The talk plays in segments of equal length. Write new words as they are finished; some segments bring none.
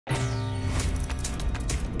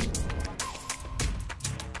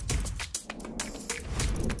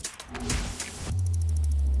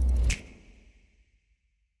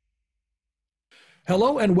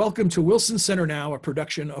Hello and welcome to Wilson Center Now, a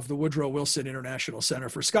production of the Woodrow Wilson International Center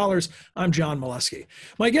for Scholars. I'm John Molesky.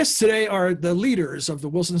 My guests today are the leaders of the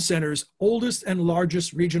Wilson Center's oldest and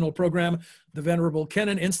largest regional program, the Venerable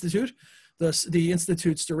Kennan Institute, the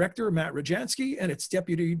Institute's director, Matt Rojansky, and its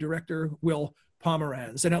deputy director, Will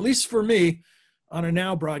Pomeranz. And at least for me, on a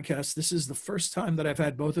Now broadcast, this is the first time that I've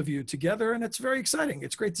had both of you together, and it's very exciting.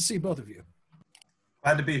 It's great to see both of you.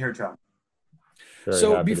 Glad to be here, John.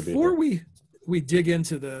 So before we dig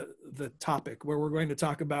into the topic where we're going to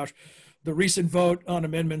talk about the recent vote on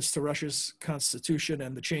amendments to Russia's constitution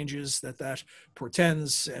and the changes that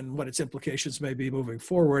portends and what its implications may be moving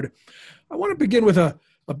forward, I want to begin with a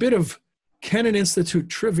bit of Kennan Institute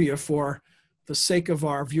trivia for the sake of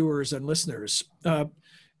our viewers and listeners.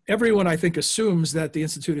 Everyone, I think, assumes that the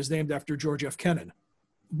Institute is named after George F. Kennan,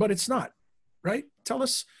 but it's not, right? Tell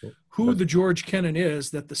us who the George Kennan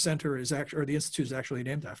is that the center is actually, or the Institute is actually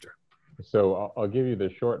named after. So I'll give you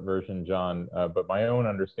the short version, John, but my own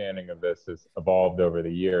understanding of this has evolved over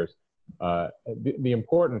the years. The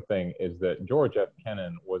important thing is that George F.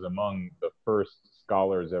 Kennan was among the first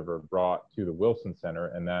scholars ever brought to the Wilson Center,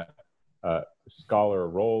 and that scholar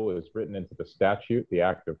role is written into the statute, the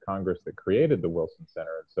act of Congress that created the Wilson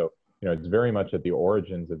Center. And so, it's very much at the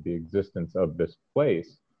origins of the existence of this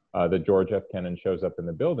place that George F. Kennan shows up in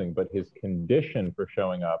the building, but his condition for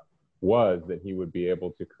showing up was that he would be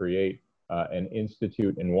able to create an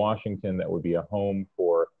institute in Washington that would be a home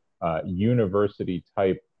for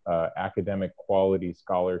university-type academic quality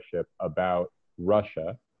scholarship about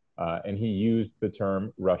Russia. And he used the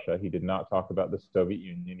term Russia. He did not talk about the Soviet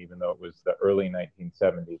Union, even though it was the early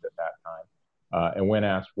 1970s at that time. And when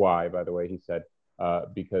asked why, by the way, he said,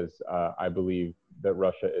 because I believe that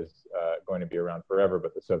Russia is going to be around forever,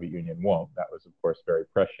 but the Soviet Union won't. That was, of course, very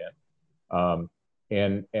prescient.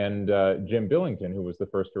 And Jim Billington, who was the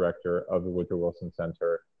first director of the Woodrow Wilson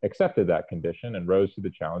Center, accepted that condition and rose to the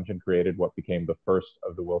challenge and created what became the first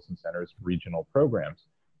of the Wilson Center's regional programs.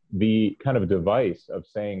 The kind of device of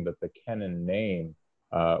saying that the Kennan name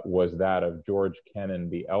was that of George Kennan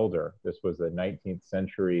the Elder. This was a 19th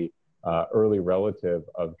century early relative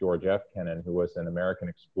of George F. Kennan, who was an American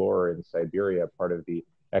explorer in Siberia, part of the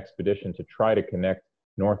expedition to try to connect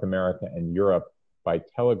North America and Europe by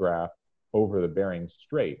telegraph over the Bering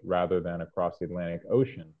Strait rather than across the Atlantic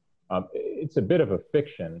Ocean. It's a bit of a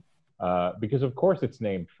fiction because of course it's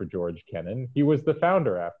named for George Kennan. He was the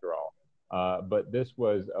founder after all. But this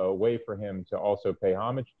was a way for him to also pay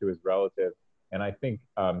homage to his relative. And I think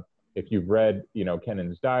if you've read,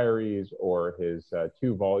 Kennan's diaries or his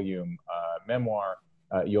 2-volume memoir,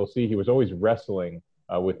 you'll see he was always wrestling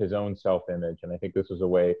with his own self-image. And I think this was a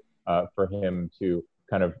way for him to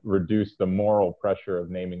kind of reduce the moral pressure of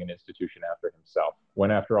naming an institution after himself,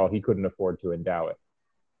 when after all, he couldn't afford to endow it.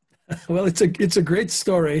 Well, it's a great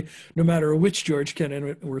story, no matter which George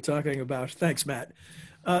Kennan we're talking about. Thanks, Matt.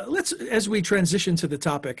 As we transition to the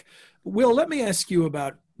topic, Will, let me ask you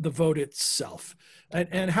about the vote itself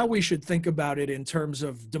and how we should think about it in terms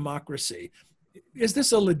of democracy. Is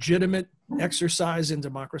this a legitimate exercise in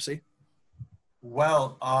democracy?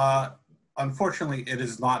 Well, unfortunately, it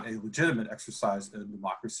is not a legitimate exercise in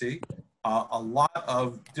democracy. A lot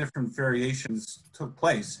of different variations took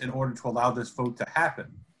place in order to allow this vote to happen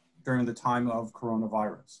during the time of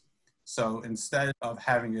coronavirus. So instead of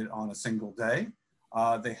having it on a single day,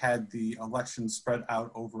 they had the election spread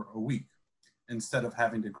out over a week. Instead of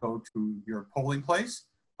having to go to your polling place,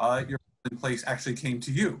 your polling place actually came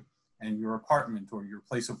to you and your apartment or your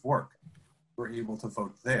place of work. You were able to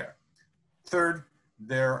vote there. Third,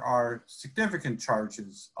 there are significant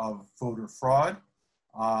charges of voter fraud.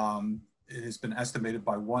 It has been estimated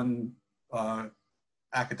by one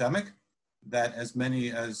academic that as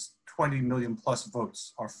many as 20 million plus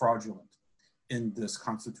votes are fraudulent in this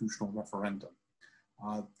constitutional referendum.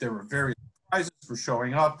 There were various prizes for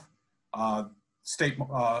showing up.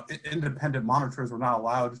 Independent monitors were not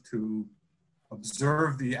allowed to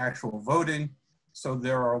observe the actual voting. So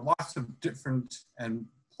there are lots of different and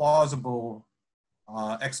plausible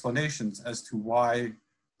explanations as to why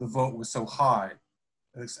the vote was so high,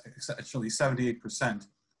 actually 78%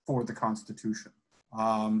 for the Constitution.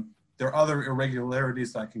 There are other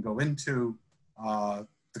irregularities that I can go into.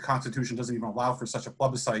 The Constitution doesn't even allow for such a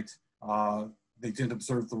plebiscite. They didn't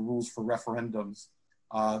observe the rules for referendums.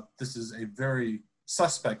 This is a very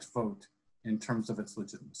suspect vote in terms of its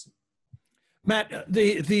legitimacy. Matt,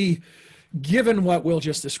 given what Will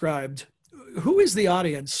just described, who is the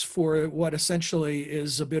audience for what essentially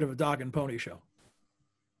is a bit of a dog and pony show?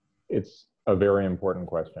 It's a very important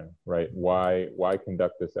question, right? Why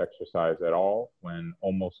conduct this exercise at all when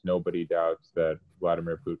almost nobody doubts that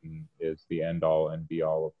Vladimir Putin is the end all and be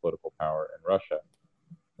all of political power in Russia?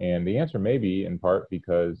 And the answer may be in part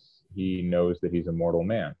because he knows that he's a mortal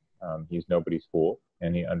man. He's nobody's fool,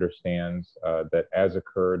 and he understands that, as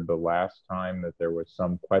occurred the last time that there was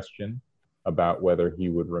some question about whether he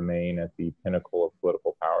would remain at the pinnacle of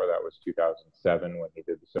political power, that was 2007 when he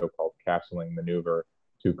did the so-called castling maneuver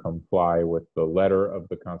to comply with the letter of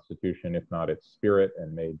the Constitution, if not its spirit,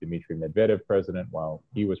 and made Dmitry Medvedev president while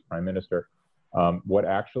he was prime minister. What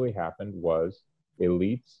actually happened was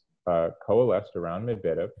elites coalesced around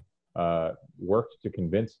Medvedev, worked to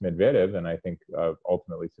convince Medvedev, and I think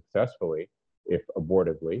ultimately successfully, if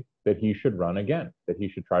abortively, that he should run again, that he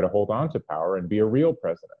should try to hold on to power and be a real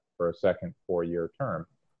president for a second 4-year term,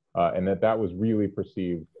 and that was really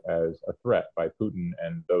perceived as a threat by Putin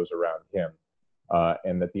and those around him,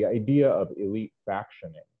 and that the idea of elite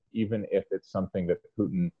factioning, even if it's something that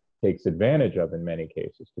Putin takes advantage of in many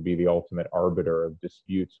cases to be the ultimate arbiter of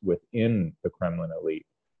disputes within the Kremlin elite,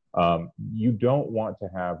 you don't want to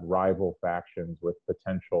have rival factions with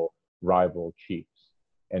potential rival chiefs.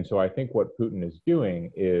 And so I think what Putin is doing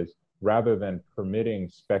is, rather than permitting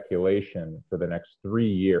speculation for the next 3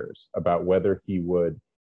 years about whether he would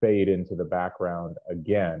fade into the background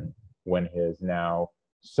again when his now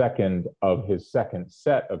second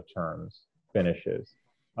set of terms finishes,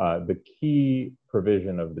 the key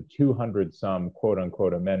provision of the 200-some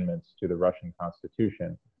quote-unquote amendments to the Russian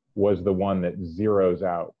Constitution was the one that zeroes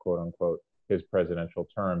out, quote-unquote, his presidential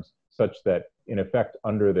terms, such that, in effect,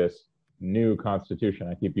 under this new constitution,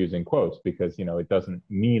 I keep using quotes because, it doesn't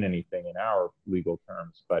mean anything in our legal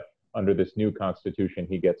terms, but under this new constitution,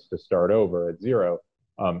 he gets to start over at zero.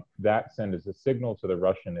 That sends a signal to the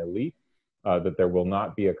Russian elite that there will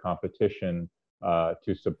not be a competition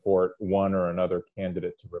to support one or another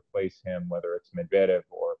candidate to replace him, whether it's Medvedev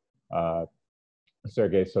or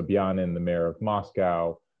Sergei Sobyanin, the mayor of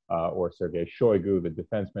Moscow, or Sergei Shoigu, the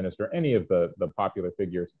defense minister, any of the popular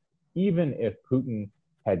figures. Even if Putin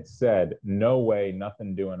had said, no way,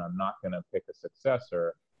 nothing doing, I'm not going to pick a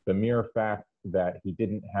successor, the mere fact that he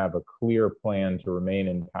didn't have a clear plan to remain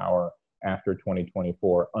in power after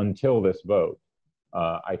 2024 until this vote,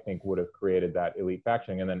 I think would have created that elite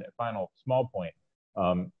faction. And then a final small point,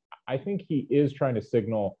 I think he is trying to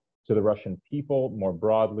signal to the Russian people more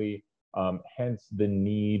broadly, hence the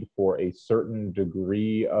need for a certain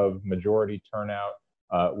degree of majority turnout.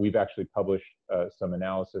 We've actually published some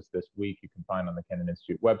analysis this week you can find on the Kennan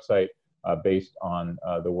Institute website based on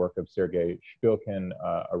the work of Sergei Shpilkin,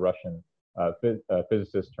 a Russian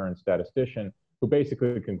physicist turned statistician, who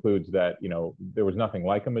basically concludes that there was nothing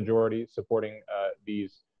like a majority supporting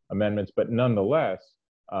these amendments, but nonetheless,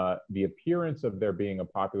 the appearance of there being a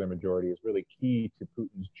popular majority is really key to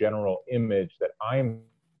Putin's general image that I'm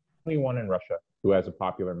the only one in Russia who has a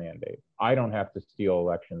popular mandate. I don't have to steal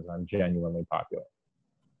elections. I'm genuinely popular.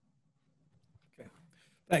 Okay.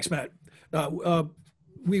 Thanks, Matt.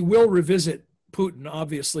 We will revisit Putin,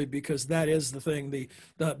 obviously, because that is the thing,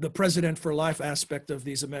 the president for life aspect of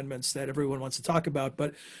these amendments that everyone wants to talk about.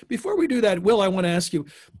 But before we do that, Will, I want to ask you,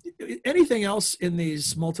 anything else in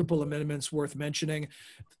these multiple amendments worth mentioning?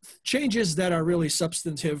 Changes that are really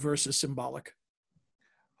substantive versus symbolic?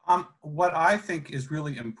 What I think is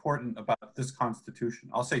really important about this Constitution,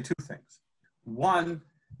 I'll say two things. One,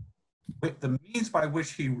 with the means by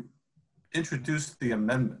which he introduced the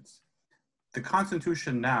amendments, the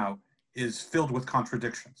Constitution now is filled with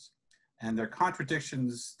contradictions. And they're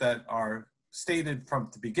contradictions that are stated from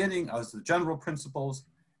the beginning as the general principles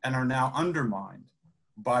and are now undermined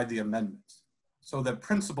by the amendments. So that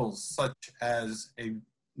principles such as a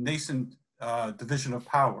nascent division of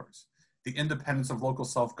powers, the independence of local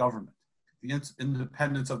self-government, the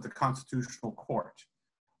independence of the constitutional court,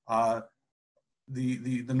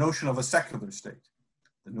 the notion of a secular state,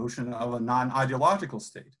 the notion of a non-ideological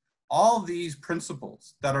state, all these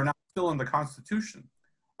principles that are now still in the Constitution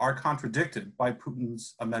are contradicted by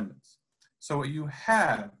Putin's amendments. So what you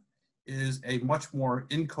have is a much more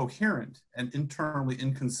incoherent and internally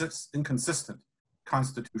inconsistent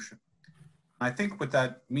Constitution. I think what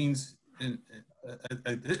that means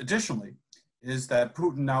additionally is that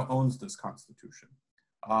Putin now owns this Constitution.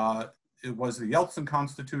 It was the Yeltsin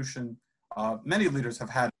Constitution. Many leaders have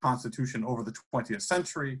had a constitution over the 20th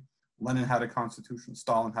century. Lenin had a constitution,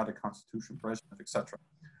 Stalin had a constitution, Brezhnev, etc.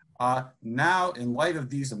 Now, in light of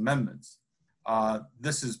these amendments,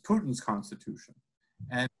 this is Putin's constitution.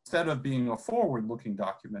 And instead of being a forward-looking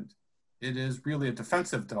document, it is really a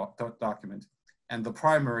defensive document. And the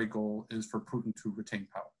primary goal is for Putin to retain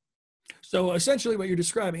power. So essentially what you're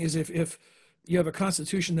describing is if you have a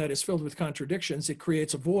constitution that is filled with contradictions. It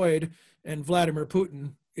creates a void, and Vladimir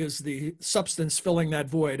Putin is the substance filling that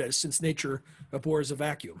void, since nature abhors a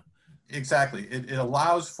vacuum. Exactly. It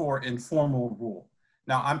allows for informal rule.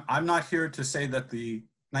 Now, I'm not here to say that the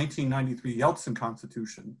 1993 Yeltsin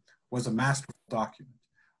Constitution was a masterful document.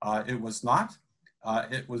 It was not.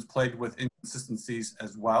 It was plagued with inconsistencies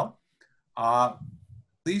as well.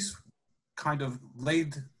 These kind of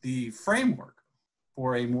laid the framework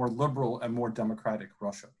for a more liberal and more democratic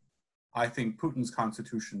Russia. I think Putin's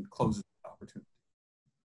constitution closes the opportunity.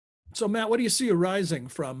 So, Matt, what do you see arising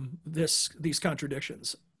from these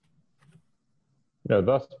contradictions?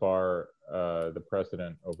 Thus far, the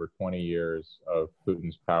precedent over 20 years of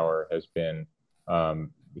Putin's power has been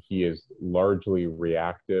he is largely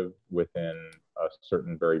reactive within a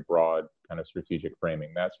certain very broad kind of strategic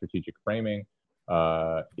framing. That strategic framing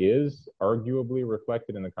is arguably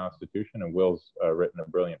reflected in the Constitution, and Will's written a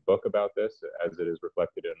brilliant book about this, as it is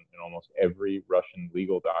reflected in almost every Russian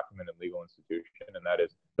legal document and legal institution, and that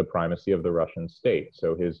is the primacy of the Russian state.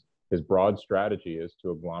 So his broad strategy is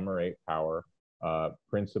to agglomerate power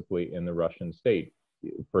principally in the Russian state.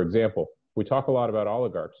 For example, we talk a lot about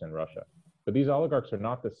oligarchs in Russia, but these oligarchs are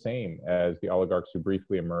not the same as the oligarchs who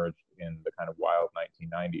briefly emerged in the kind of wild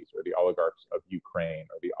 1990s, or the oligarchs of Ukraine,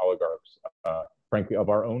 or the oligarchs, frankly, of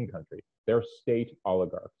our own country. They're state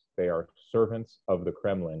oligarchs. They are servants of the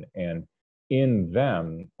Kremlin, and in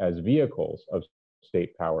them, as vehicles of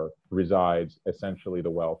state power, resides essentially the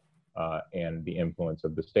wealth and the influence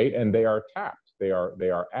of the state, and they are tapped. They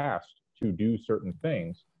are asked to do certain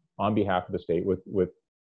things on behalf of the state with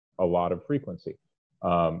a lot of frequency.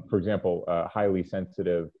 For example, highly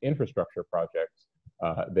sensitive infrastructure projects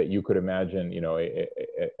that you could imagine,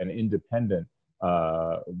 an independent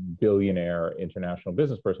billionaire international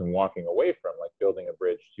business person walking away from, like building a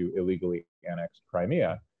bridge to illegally annexed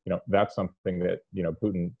Crimea. That's something that,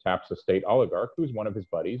 Putin taps a state oligarch who's one of his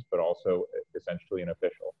buddies, but also essentially an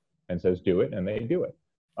official, and says, do it, and they do it.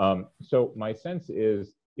 So my sense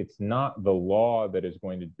is it's not the law that is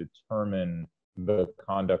going to determine the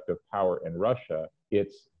conduct of power in Russia.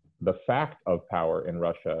 It's the fact of power in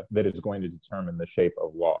Russia that is going to determine the shape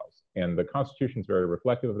of laws. And the Constitution is very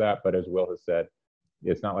reflective of that, but as Will has said,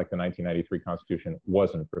 it's not like the 1993 Constitution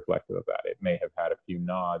wasn't reflective of that. It may have had a few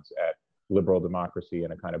nods at liberal democracy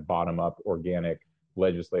and a kind of bottom-up organic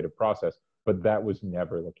legislative process, but that was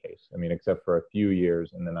never the case. I mean, except for a few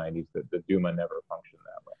years in the 90s, the Duma never functioned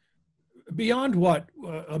that way. Beyond what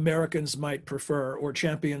Americans might prefer, or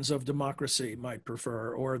champions of democracy might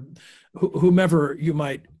prefer, or whomever you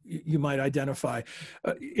might identify,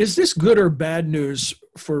 is this good or bad news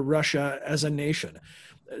for Russia as a nation?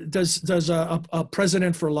 Does a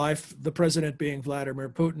president for life, the president being Vladimir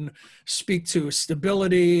Putin, speak to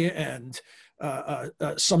stability and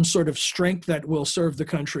some sort of strength that will serve the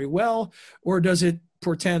country well, or does it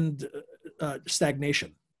portend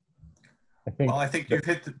stagnation? I think you've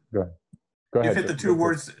hit the. Go ahead. You've hit the two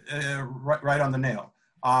words right on the nail.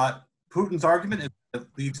 Putin's argument is that it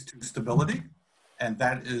leads to stability, and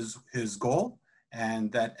that is his goal,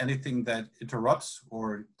 and that anything that interrupts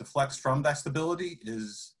or deflects from that stability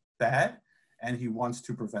is bad, and he wants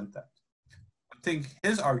to prevent that. I think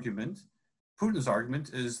his argument, Putin's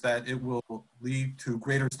argument, is that it will lead to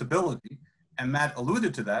greater stability, and Matt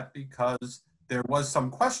alluded to that because there was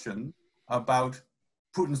some question about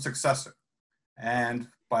Putin's successor. And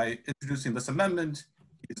by introducing this amendment,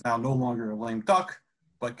 he is now no longer a lame duck,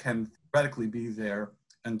 but can theoretically be there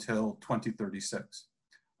until 2036.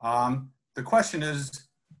 The question is,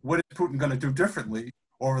 what is Putin going to do differently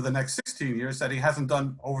over the next 16 years that he hasn't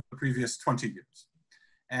done over the previous 20 years?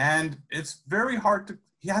 And it's very hard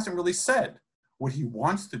he hasn't really said what he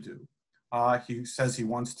wants to do. He says he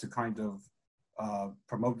wants to kind of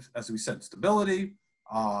promote, as we said, stability,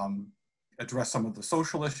 address some of the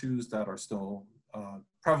social issues that are still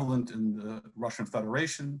prevalent in the Russian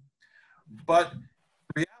Federation. But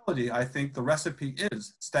in reality, I think the recipe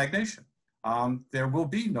is stagnation. There will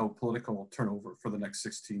be no political turnover for the next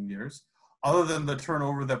 16 years, other than the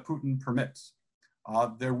turnover that Putin permits.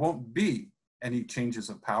 There won't be any changes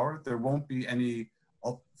of power. There won't be any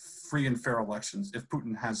free and fair elections if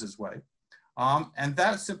Putin has his way. And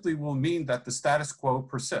that simply will mean that the status quo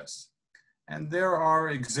persists. And there are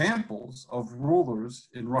examples of rulers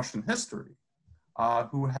in Russian history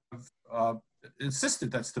who have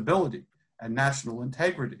insisted that stability and national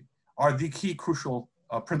integrity are the key crucial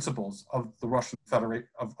principles of the Russian Federation,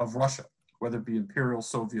 of Russia, whether it be imperial,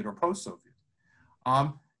 Soviet, or post-Soviet.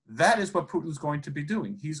 That is what Putin's going to be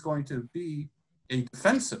doing. He's going to be a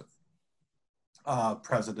defensive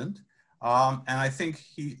president, and I think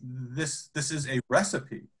this is a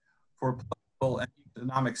recipe for and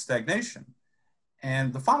economic stagnation.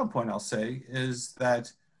 And the final point I'll say is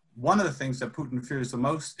that one of the things that Putin fears the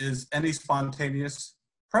most is any spontaneous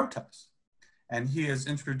protest. And he has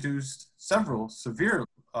introduced several severe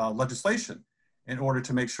legislation in order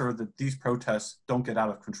to make sure that these protests don't get out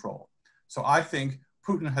of control. So I think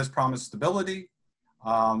Putin has promised stability.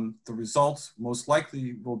 The results most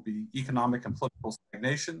likely will be economic and political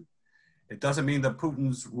stagnation. It doesn't mean that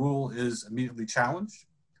Putin's rule is immediately challenged,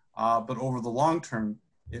 but over the long term,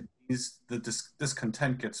 it means the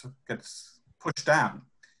discontent gets pushed down.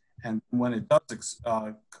 And when it does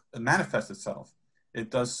manifest itself, it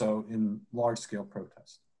does so in large-scale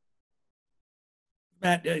protests.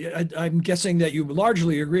 Matt, I'm guessing that you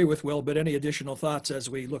largely agree with Will, but any additional thoughts as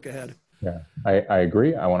we look ahead? Yeah, I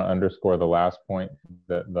agree. I want to underscore the last point,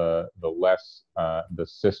 that the less the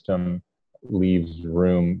system leaves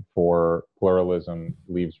room for pluralism,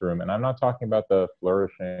 leaves room. And I'm not talking about the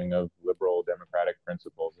flourishing of liberal democratic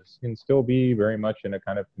principles. This can still be very much in a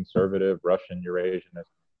kind of conservative Russian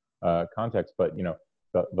Eurasianist context, but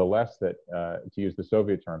the less that, to use the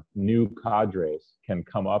Soviet term, new cadres can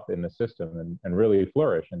come up in the system and really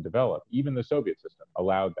flourish and develop. Even the Soviet system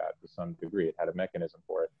allowed that to some degree. It had a mechanism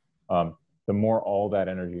for it. The more all that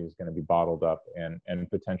energy is going to be bottled up and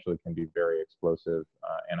potentially can be very explosive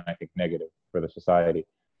and I think negative for the society.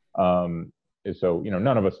 So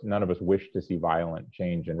none of us wish to see violent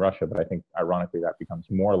change in Russia, but I think ironically that becomes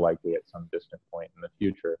more likely at some distant point in the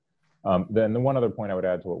future. Then the one other point I would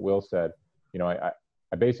add to what Will said,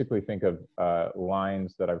 I basically think of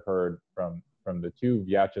lines that I've heard from the two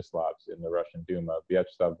Vyacheslavs in the Russian Duma,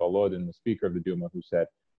 Vyacheslav Volodin, the Speaker of the Duma, who said,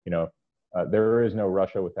 there is no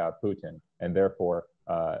Russia without Putin, and therefore,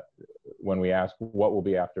 when we ask what will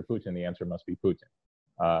be after Putin, the answer must be Putin.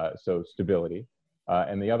 So stability.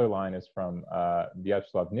 And the other line is from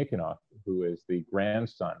Vyacheslav Nikonov, who is the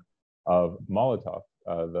grandson of Molotov,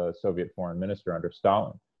 the Soviet foreign minister under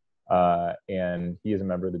Stalin. And he is a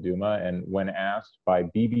member of the Duma. And when asked by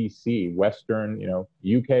BBC, Western,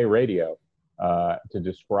 UK radio, to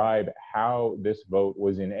describe how this vote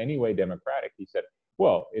was in any way democratic, he said,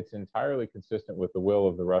 well, it's entirely consistent with the will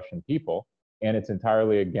of the Russian people, and it's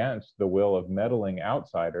entirely against the will of meddling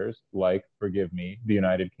outsiders like, forgive me, the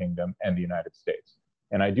United Kingdom and the United States.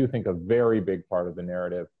 And I do think a very big part of the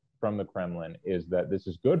narrative from the Kremlin is that this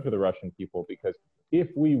is good for the Russian people, because if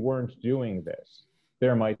we weren't doing this,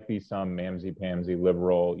 there might be some mamsy-pamsy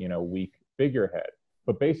liberal, weak figurehead.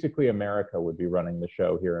 But basically, America would be running the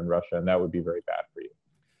show here in Russia, and that would be very bad for you.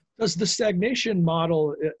 Does the stagnation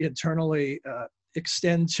model internally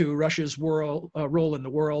extend to Russia's role in the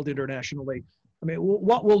world internationally? I mean,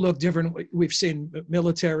 what will look different? We've seen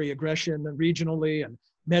military aggression regionally and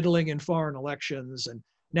meddling in foreign elections, and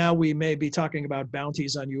now we may be talking about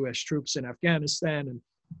bounties on U.S. troops in Afghanistan and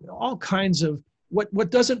all kinds of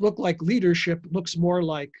what doesn't look like leadership looks more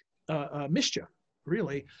like mischief,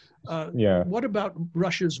 really. What about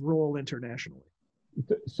Russia's role internationally?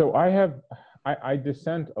 So I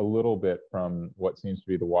dissent a little bit from what seems to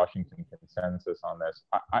be the Washington consensus on this.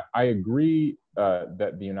 I agree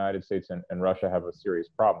that the United States and Russia have a serious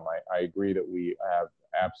problem. I agree that we have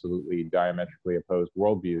absolutely diametrically opposed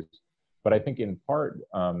worldviews. But I think in part,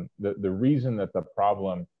 the reason that the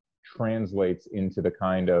problem translates into the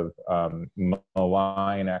kind of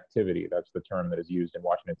malign activity, that's the term that is used in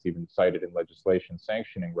Washington, it's even cited in legislation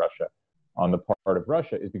sanctioning Russia on the part of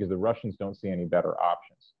Russia, is because the Russians don't see any better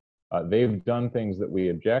options. They've done things that we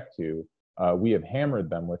object to. We have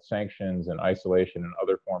hammered them with sanctions and isolation and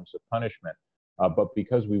other forms of punishment. But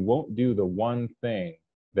because we won't do the one thing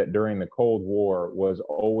that during the Cold War was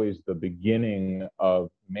always the beginning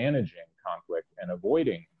of managing conflict and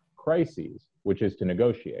avoiding crises, which is to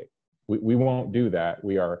negotiate. We won't do that.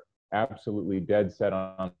 We are absolutely dead set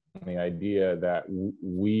on the idea that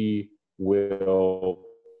we will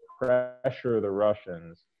pressure the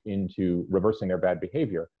Russians into reversing their bad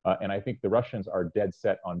behavior. And I think the Russians are dead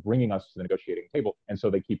set on bringing us to the negotiating table. And so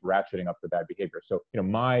they keep ratcheting up the bad behavior. So,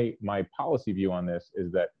 my policy view on this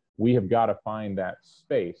is that we have got to find that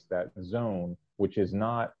space, that zone, which is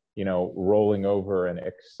not, rolling over and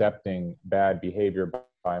accepting bad behavior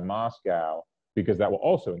by Moscow, because that will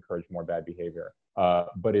also encourage more bad behavior,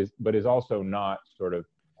 but is also not sort of,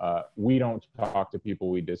 we don't talk to people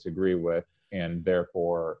we disagree with, and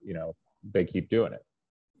therefore, they keep doing it.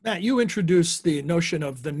 Matt, you introduced the notion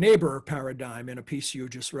of the neighbor paradigm in a piece you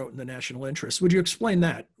just wrote in the National Interest. Would you explain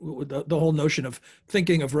that, the whole notion of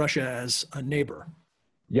thinking of Russia as a neighbor?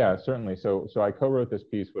 Yeah, certainly. So I co-wrote this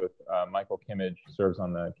piece with Michael Kimmage, serves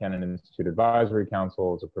on the Kennan Institute Advisory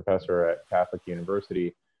Council, is a professor at Catholic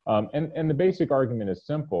University. And the basic argument is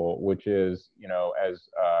simple, which is,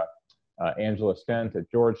 Angela Stent at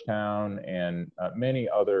Georgetown and many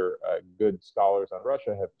other good scholars on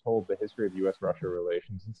Russia have told the history of U.S.-Russia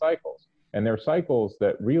relations in cycles. And they're cycles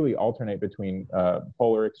that really alternate between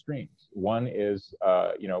polar extremes. One is,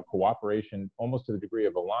 cooperation almost to the degree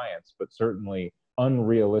of alliance, but certainly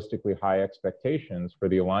unrealistically high expectations for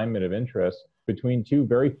the alignment of interests between two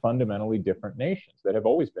very fundamentally different nations that have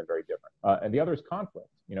always been very different. And the other is conflict,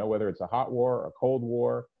 whether it's a hot war, a cold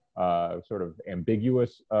war, sort of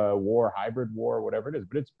ambiguous war, hybrid war, whatever it is,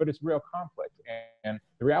 but it's real conflict. And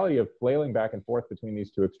the reality of flailing back and forth between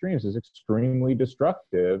these two extremes is extremely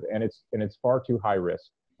destructive, and it's far too high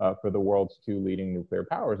risk for the world's two leading nuclear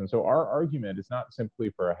powers. And so our argument is not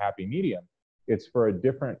simply for a happy medium, it's for a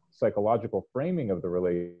different psychological framing of the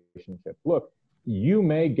relationship. Look, you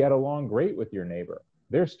may get along great with your neighbor.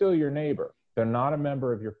 They're still your neighbor. They're not a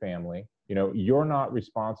member of your family. You're not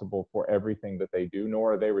responsible for everything that they do,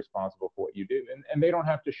 nor are they responsible for what you do. And they don't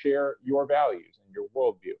have to share your values and your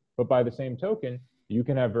worldview. But by the same token, you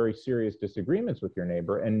can have very serious disagreements with your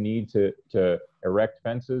neighbor and need to erect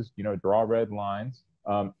fences, draw red lines.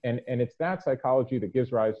 And it's that psychology that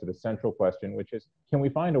gives rise to the central question, which is, can we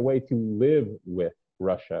find a way to live with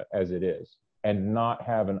Russia as it is and not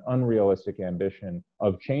have an unrealistic ambition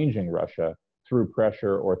of changing Russia through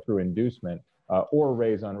pressure or through inducement, or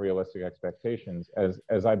raise unrealistic expectations,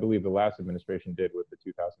 as I believe the last administration did with the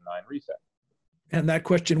 2009 reset. And that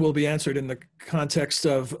question will be answered in the context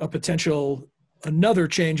of a potential another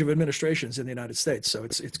change of administrations in the United States. So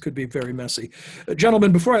it could be very messy.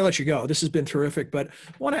 Gentlemen, before I let you go, this has been terrific, but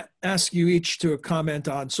I want to ask you each to comment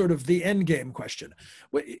on sort of the end game question.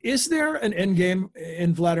 Is there an end game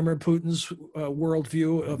in Vladimir Putin's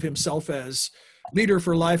worldview of himself as leader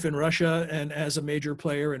for life in Russia and as a major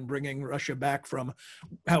player in bringing Russia back from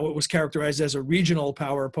how it was characterized as a regional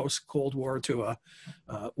power post-Cold War to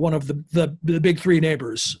one of the big three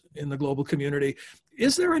neighbors in the global community?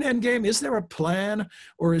 Is there an end game? Is there a plan?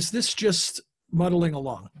 Or is this just muddling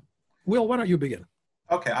along? Will, why don't you begin?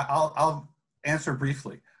 Okay, I'll answer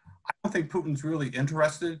briefly. I don't think Putin's really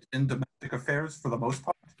interested in domestic affairs for the most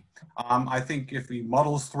part. I think if he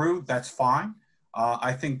muddles through, that's fine.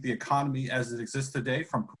 I think the economy as it exists today,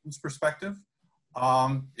 from Putin's perspective,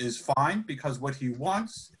 is fine, because what he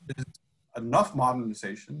wants is enough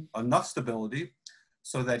modernization, enough stability,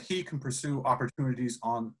 so that he can pursue opportunities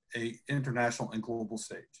on an international and global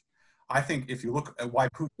stage. I think if you look at why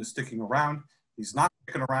Putin is sticking around, he's not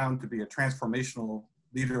sticking around to be a transformational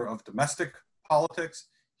leader of domestic politics.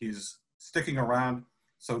 He's sticking around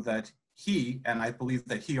so that he, and I believe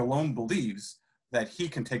that he alone believes, that he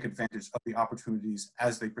can take advantage of the opportunities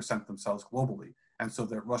as they present themselves globally, and so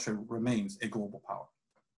that Russia remains a global power.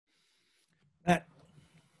 Matt.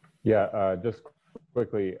 Yeah, just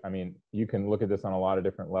quickly, I mean, you can look at this on a lot of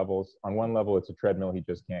different levels. On one level, it's a treadmill he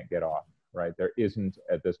just can't get off, right? There isn't,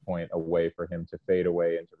 at this point, a way for him to fade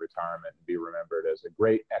away into retirement and be remembered as a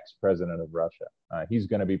great ex-president of Russia. He's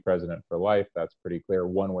going to be president for life. That's pretty clear,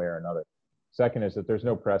 one way or another. Second is that there's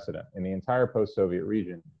no precedent. In the entire post-Soviet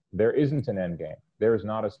region, there isn't an end game. There is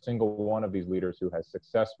not a single one of these leaders who has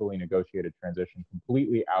successfully negotiated transition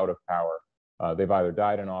completely out of power. They've either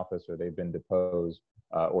died in office, or they've been deposed,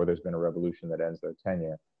 or there's been a revolution that ends their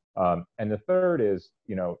tenure. And the third is,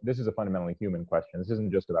 this is a fundamentally human question. This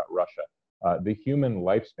isn't just about Russia. The human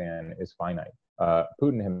lifespan is finite.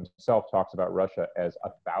 Putin himself talks about Russia as a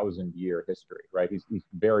 1,000-year history, right? He's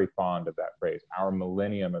very fond of that phrase, our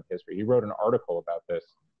millennium of history. He wrote an article about this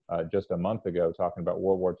just a month ago, talking about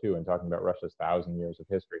World War II and talking about Russia's 1,000 years of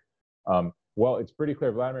history. Well, it's pretty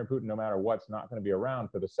clear Vladimir Putin, no matter what's not going to be around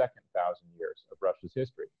for the second 1,000 years of Russia's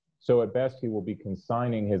history. So at best, he will be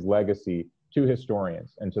consigning his legacy to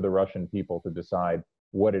historians and to the Russian people to decide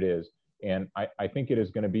what it is. And I think it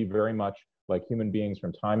is going to be very much like human beings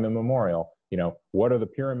from time immemorial. What are the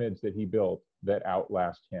pyramids that he built that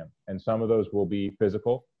outlast him? And some of those will be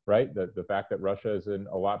physical, right? The fact that Russia is in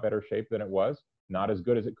a lot better shape than it was, not as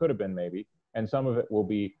good as it could have been maybe. And some of it will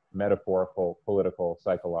be metaphorical, political,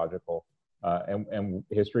 psychological, and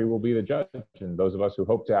history will be the judge. And those of us who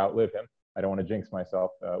hope to outlive him, I don't want to jinx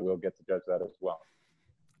myself, we'll get to judge that as well.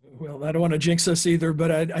 Well, I don't want to jinx us either,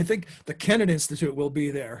 but I think the Kennan Institute will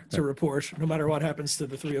be there to report, no matter what happens to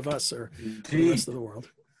the three of us or the rest of the world.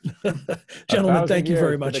 Gentlemen, thank you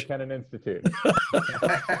very much. The Kennan Institute.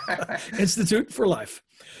 Institute for Life.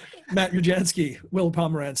 Matt Rojansky, Will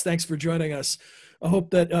Pomeranz, thanks for joining us. I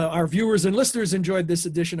hope that our viewers and listeners enjoyed this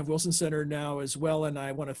edition of Wilson Center Now as well, and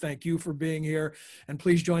I want to thank you for being here. And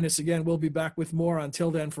please join us again. We'll be back with more. Until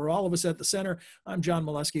then, for all of us at the Center, I'm John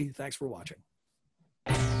Molesky. Thanks for watching.